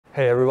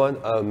Hey everyone,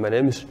 my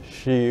name is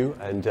Shiyu,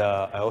 and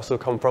I also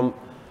come from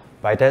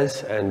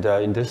Bytedance. And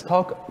in this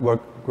talk, we're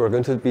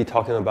going to be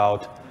talking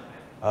about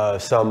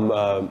some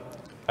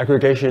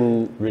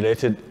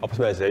aggregation-related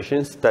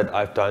optimizations that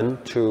I've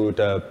done to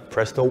the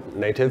Presto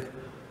Native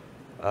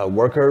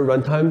Worker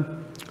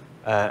runtime,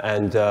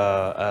 and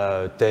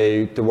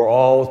they were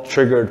all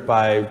triggered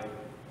by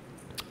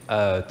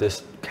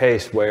this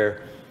case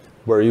where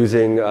we're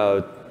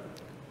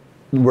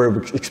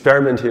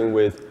experimenting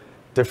with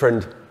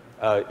different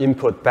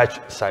input batch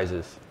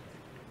sizes.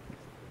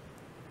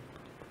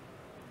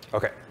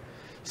 Okay,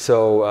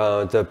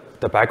 so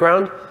the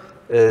background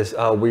is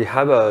we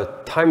have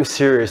a time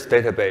series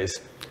database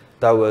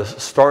that was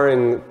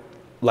storing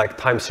like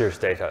time series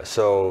data.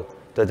 So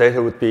the data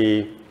would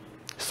be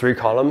 3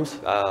 columns: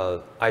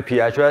 IP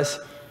address,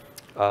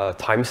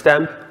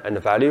 timestamp, and the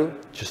value,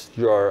 just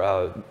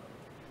your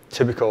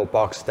typical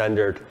box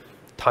standard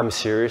time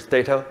series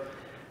data.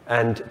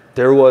 And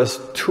there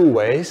was 2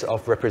 ways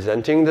of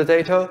representing the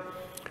data.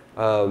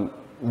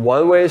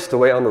 One way is the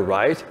way on the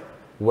right,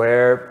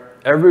 where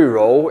every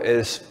row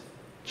is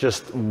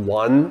just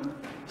one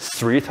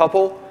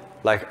 3-tuple,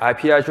 like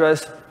IP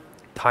address,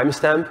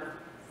 timestamp,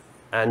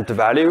 and the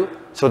value.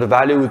 So the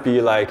value would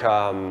be like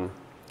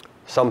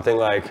something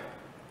like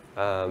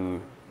how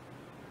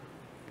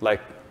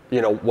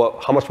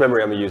much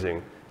memory I'm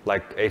using,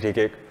 like 80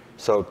 gig.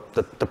 So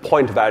the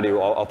point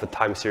value of the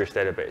time series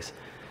database.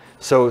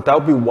 So that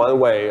would be one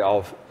way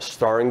of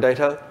storing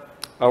data.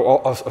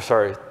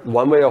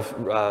 One way of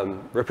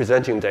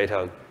representing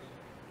data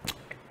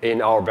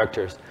in our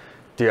vectors.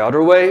 The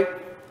other way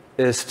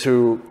is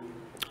to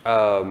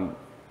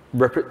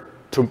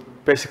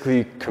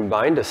basically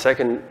combine the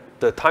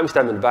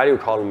timestamp and value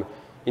column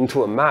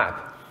into a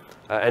map,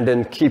 and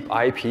then keep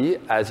IP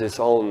as its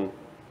own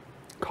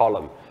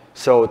column.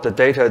 So the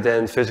data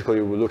then physically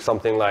will look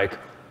something like,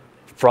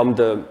 from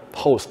the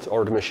host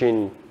or the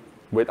machine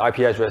with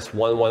IP address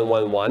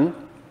 1111,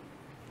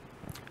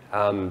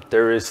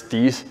 there is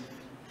these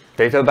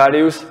data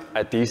values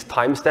at these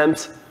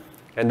timestamps,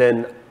 and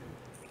then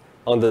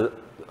on the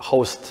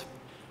host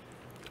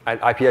at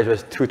IP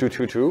address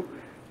 2222,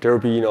 there will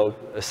be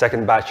a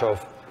second batch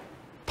of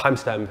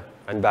timestamp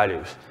and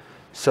values.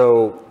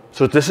 So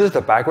this is the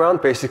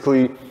background.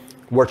 Basically,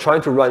 we're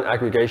trying to run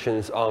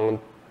aggregations on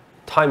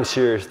time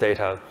series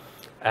data,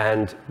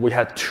 and we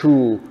had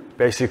 2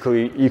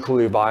 basically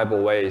equally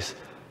viable ways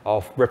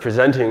of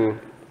representing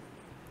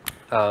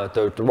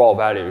the raw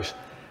values.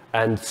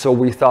 And so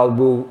we thought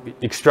we'll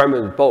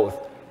experiment with both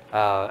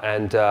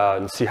and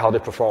see how they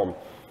perform.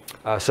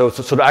 So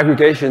the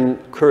aggregation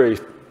query,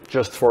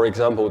 just for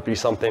example, would be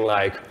something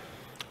like,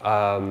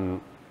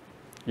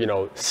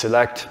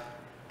 select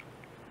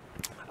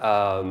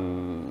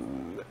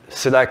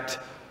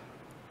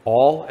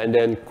all and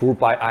then group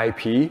by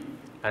IP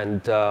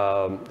and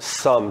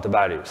sum the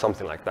value,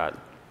 something like that.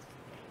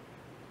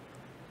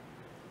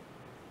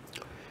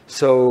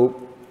 So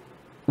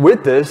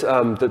with this,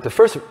 the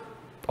first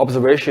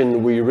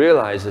observation we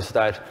realize is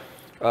that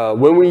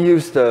when we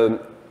use the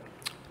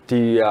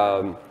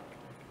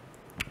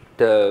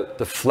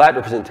flat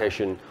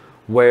representation,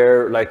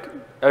 where like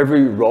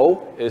every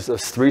row is a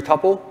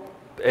 3-tuple,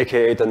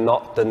 aka the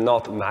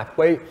not map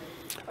way,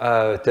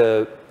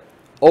 the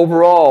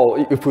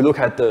overall, if we look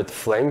at the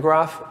flame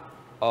graph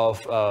of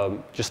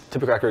just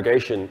typical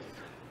aggregation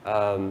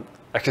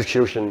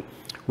execution,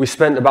 we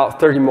spend about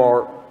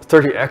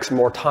 30x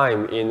more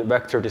time in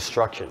vector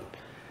destruction,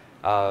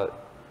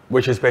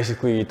 which is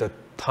basically the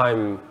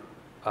time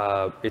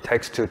it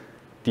takes to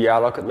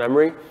deallocate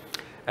memory.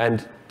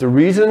 And the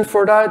reason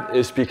for that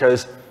is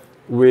because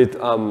with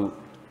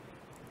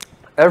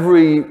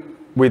every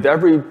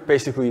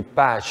basically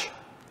batch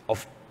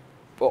of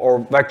or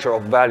vector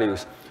of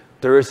values,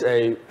 there is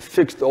a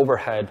fixed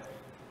overhead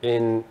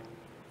in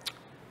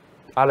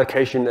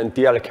allocation and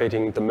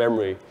deallocating the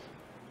memory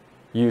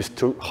used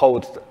to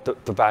hold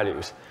the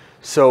values.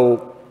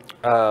 So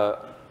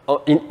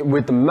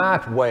with the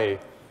map way,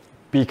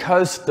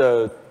 because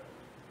the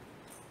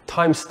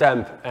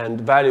timestamp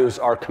and values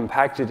are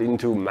compacted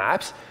into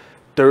maps,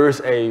 there is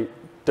an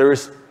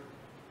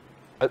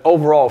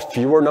overall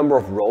fewer number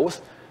of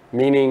rows,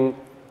 meaning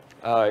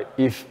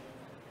if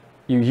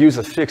you use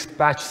a fixed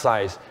batch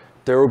size,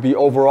 there will be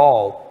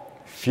overall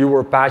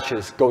fewer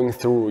batches going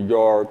through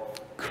your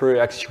query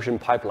execution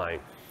pipeline.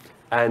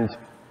 And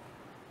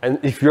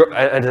if you're,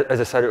 as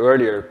I said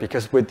earlier,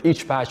 because with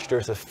each batch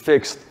there's a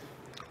fixed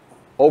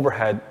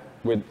overhead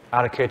with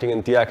allocating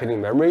and deallocating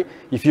memory,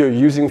 if you're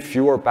using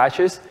fewer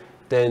batches,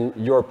 then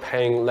you're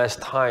paying less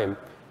time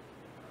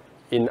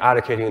in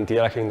allocating and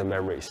deallocating the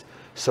memories.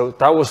 So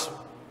that was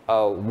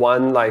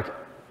one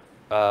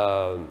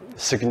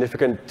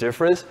significant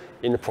difference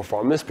in the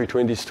performance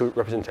between these 2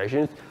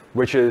 representations,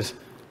 which is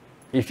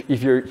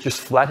if you're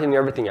just flattening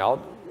everything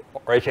out,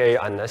 or aka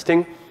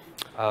unnesting,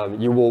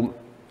 you will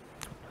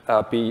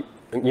be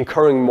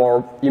incurring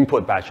more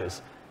input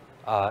batches,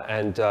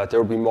 and there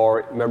will be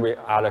more memory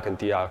alloc and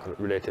dealloc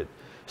related.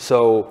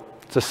 So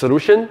the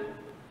solution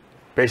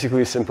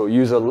basically simple.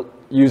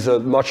 Use a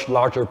much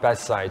larger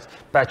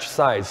batch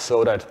size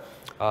so that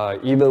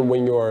even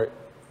when you're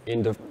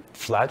in the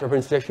flat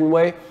representation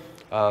way,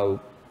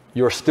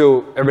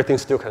 everything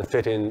still can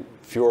fit in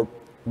fewer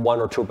 1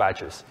 or 2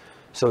 batches.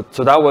 So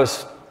that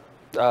was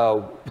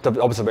the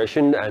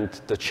observation and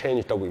the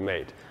change that we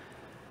made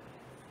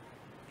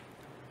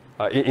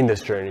in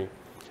this journey.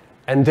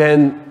 And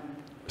then,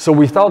 so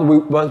we thought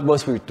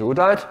once we do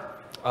that,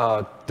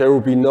 there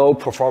will be no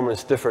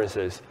performance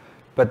differences.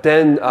 But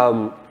then,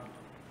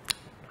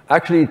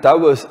 actually, that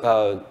was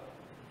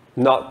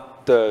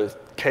not the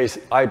case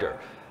either.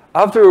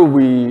 After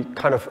we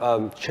kind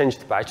of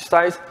changed the batch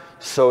size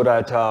so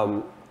that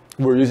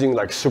we're using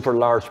like super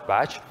large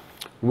batch,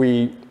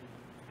 we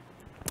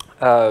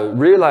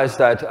realized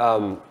that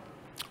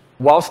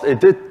whilst it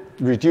did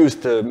reduce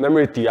the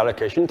memory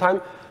deallocation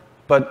time,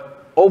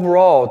 but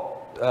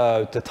overall,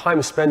 the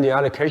time spent in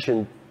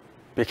allocation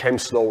became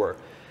slower.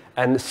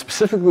 And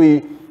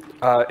specifically,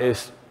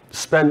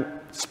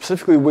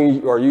 specifically when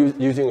you are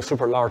using a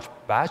super large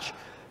batch,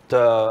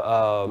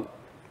 the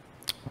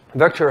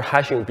vector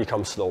hashing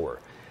becomes slower.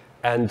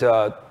 And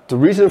the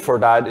reason for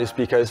that is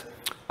because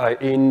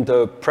in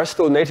the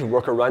Presto Native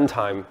Worker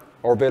runtime,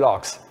 or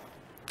Velox,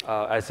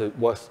 as it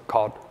was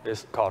called,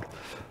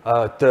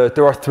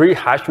 there are 3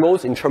 hash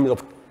modes in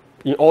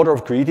order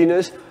of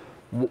greediness.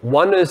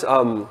 One is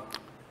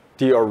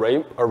the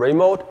array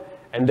mode,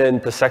 and then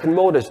the second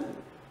mode is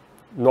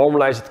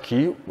normalized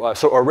key.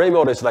 So array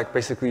mode is like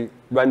basically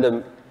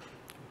random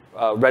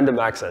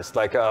access.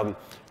 Like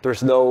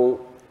there's no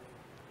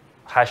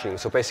hashing.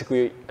 So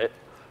basically,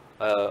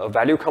 a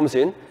value comes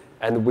in,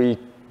 and we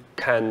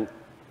can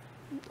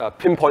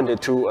pinpoint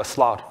it to a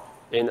slot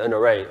in an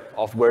array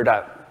of where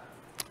that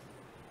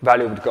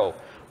value would go.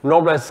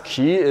 Normalized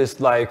key is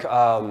like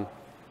a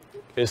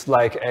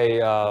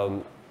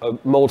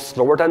mode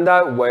slower than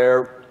that,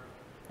 where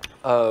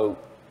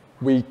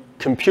we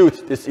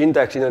compute this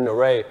index in an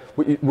array.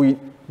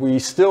 We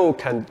still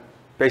can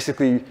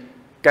basically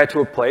get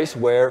to a place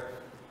where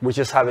we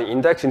just have an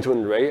index into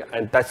an array,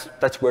 and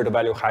that's where the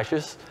value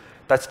hashes.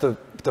 That's the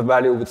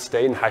value would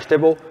stay in hash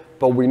table,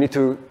 but we need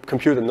to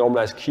compute the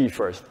normalized key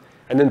first.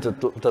 And then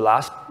the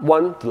last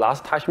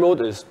hash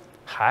mode is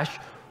hash,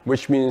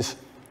 which means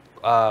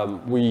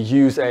we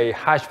use a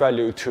hash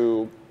value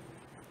to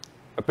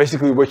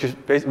basically, which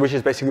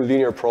is basically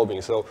linear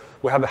probing. So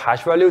we have a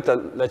hash value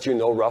that lets you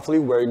know roughly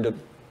where in the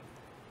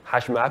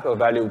hash map a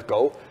value would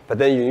go, but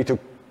then you need to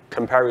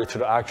compare it to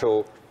the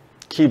actual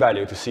key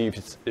value to see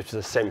if it's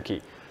the same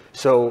key.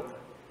 So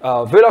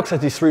Velox has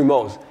these 3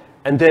 modes.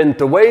 And then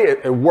the way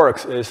it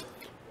works is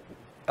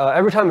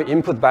every time an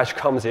input batch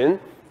comes in,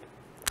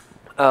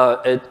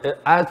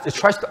 it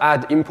tries to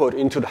add input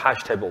into the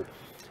hash table.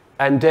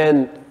 And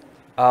then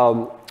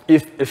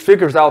if it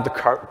figures out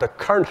the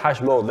current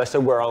hash mode, let's say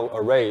we're on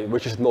array,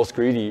 which is the most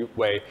greedy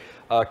way,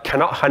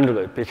 cannot handle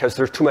it because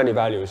there's too many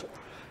values,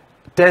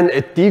 then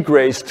it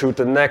degrades to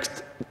the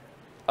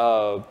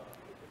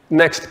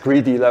next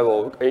greedy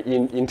level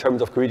in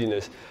terms of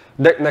greediness,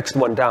 next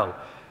one down.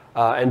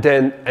 And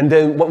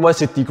then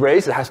once it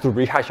degrades, it has to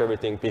rehash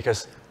everything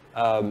because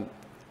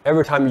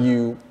every time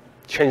you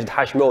change the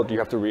hash mode, you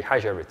have to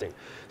rehash everything.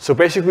 So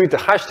basically, the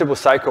hash table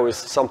cycle is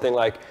something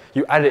like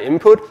you add an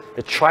input,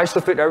 it tries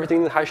to fit everything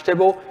in the hash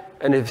table,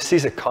 and if it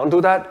sees it can't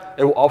do that,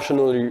 it will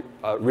optionally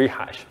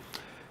rehash.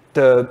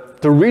 The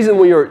reason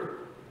when you're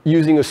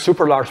using a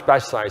super large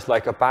batch size,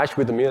 like a batch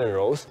with 1 million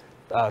rows,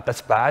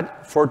 that's bad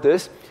for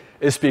this,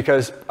 is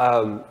because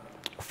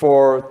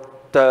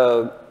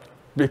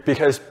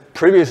because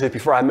previously,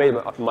 before I made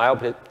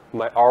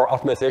our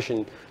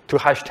optimization to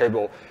hash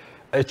table,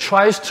 it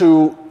tries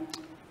to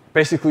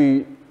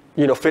basically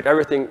fit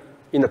everything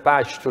in the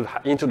batch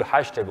into the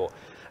hash table.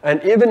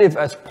 And even if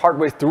as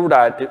partway through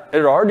that,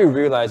 it already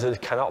realizes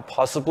it cannot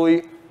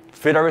possibly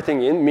fit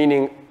everything in,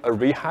 meaning a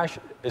rehash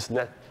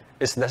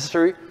is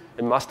necessary,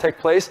 it must take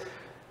place,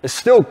 it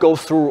still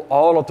goes through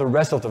all of the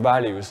rest of the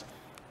values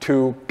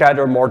to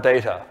gather more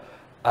data.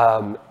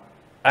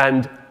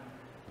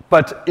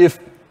 But if,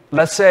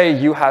 let's say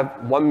you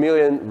have 1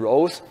 million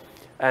rows,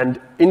 and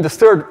in the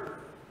third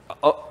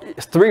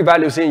 3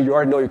 values in, you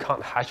already know you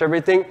can't hash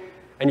everything,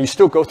 and you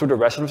still go through the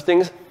rest of the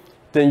things,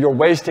 then you're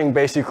wasting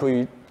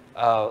basically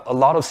a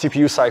lot of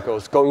CPU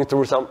cycles going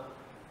through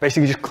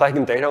basically just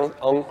collecting data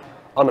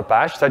on a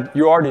batch that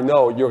you already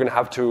know you're going to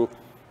have to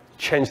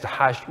change the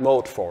hash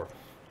mode for.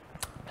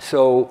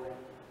 So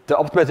the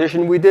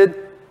optimization we did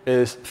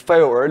is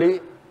fail early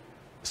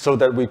so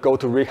that we go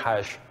to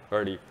rehash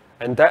early.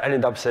 And that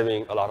ended up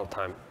saving a lot of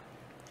time.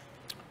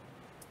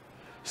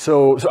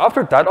 So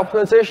after that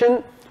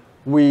optimization,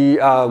 we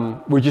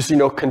just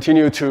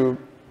continue to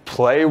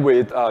play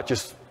with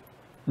just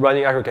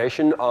running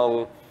aggregation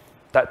on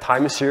that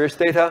time series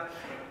data.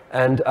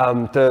 And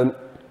the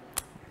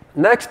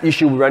next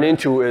issue we run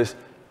into is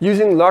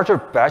using larger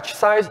batch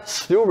size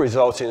still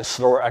results in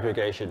slower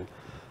aggregation.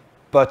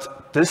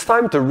 But this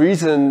time, the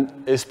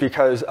reason is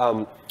because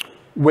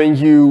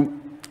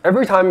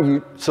every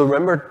time so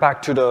remember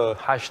back to the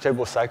hash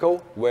table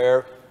cycle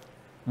where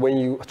when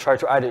you try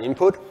to add an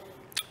input,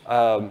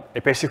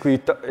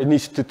 it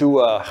needs to do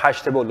a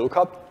hash table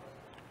lookup.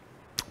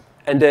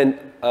 And then,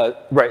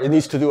 it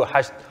needs to do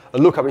a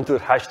lookup into the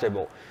hash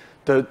table.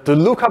 The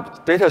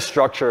lookup data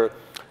structure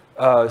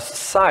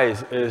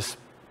size is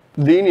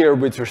linear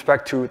with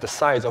respect to the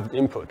size of the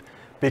input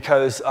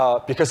because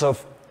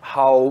of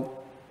how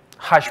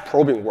hash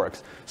probing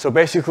works. So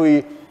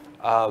basically,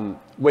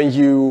 when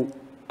you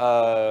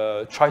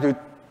try to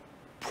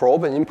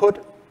probe an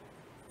input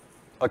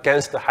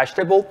against the hash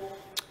table,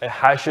 it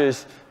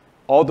hashes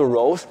all the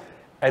rows,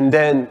 and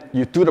then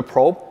you do the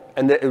probe,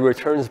 and then it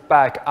returns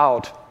back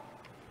out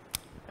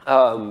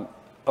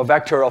a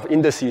vector of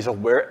indices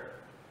of where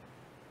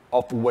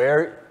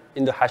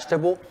in the hash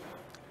table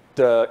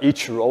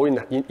each row in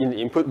the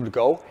input would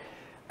go,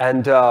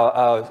 and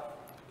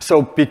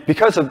so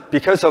because of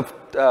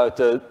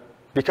the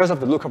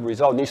lookup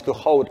result needs to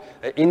hold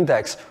an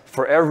index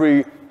for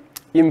every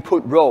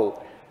input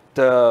row.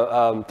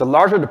 The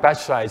larger the batch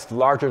size, the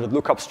larger the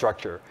lookup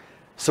structure.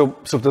 So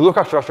the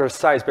lookup structure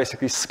size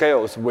basically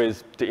scales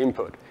with the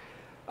input,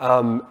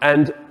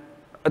 and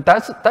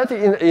that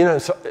in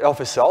and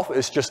of itself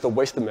is just a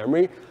waste of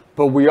memory.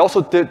 But we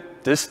also did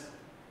this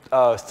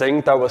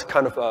thing that was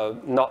kind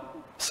of not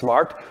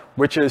smart,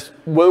 which is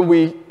when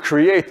we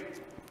create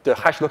the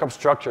hash lookup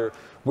structure,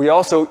 we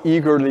also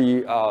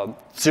eagerly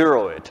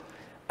zero it.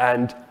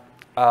 And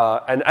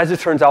as it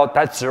turns out,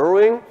 that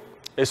zeroing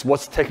is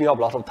what's taking up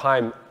a lot of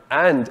time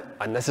and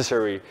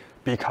unnecessary,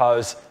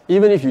 because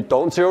even if you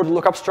don't zero the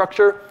lookup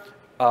structure,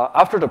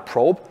 after the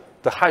probe,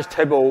 the hash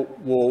table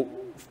will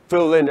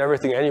fill in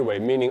everything anyway,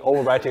 meaning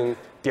overwriting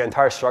the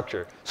entire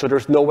structure. So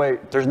there's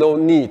no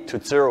need to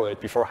zero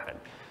it beforehand.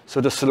 So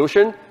the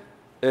solution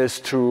is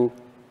to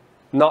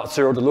not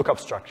zero the lookup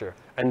structure,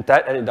 and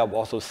that ended up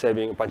also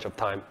saving a bunch of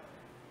time.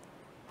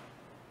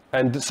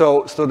 And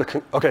so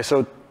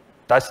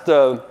that's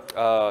the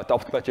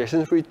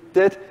optimizations we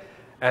did,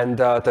 and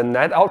the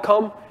net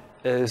outcome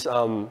is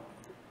 2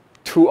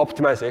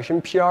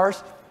 optimization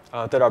PRs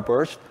that are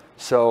burst.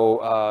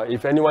 So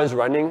if anyone's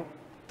running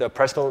the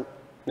Presto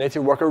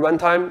Native Worker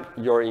runtime,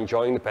 you're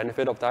enjoying the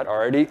benefit of that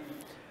already.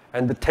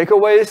 And the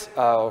takeaways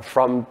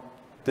from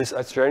this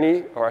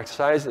journey or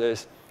exercise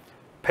is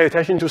pay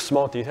attention to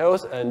small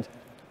details and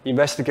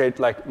investigate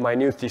like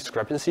minute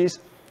discrepancies.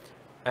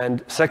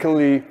 And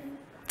secondly,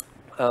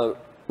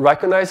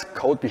 recognize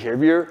code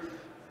behavior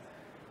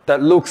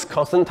that looks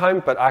constant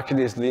time but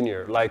actually is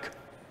linear, like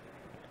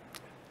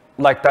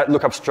that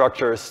lookup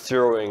structure is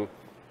zeroing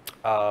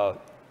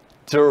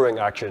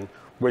action,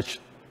 which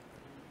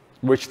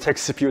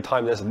takes CPU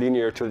time that's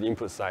linear to the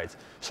input sides.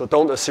 So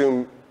don't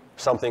assume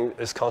something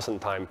is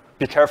constant time.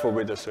 Be careful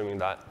with assuming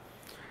that.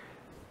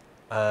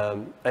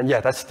 And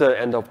yeah, that's the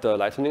end of the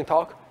lightning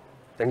talk.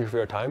 Thank you for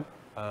your time.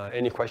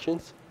 Any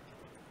questions?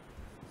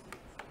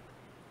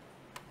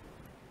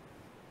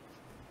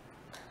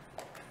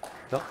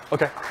 No?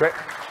 OK, great.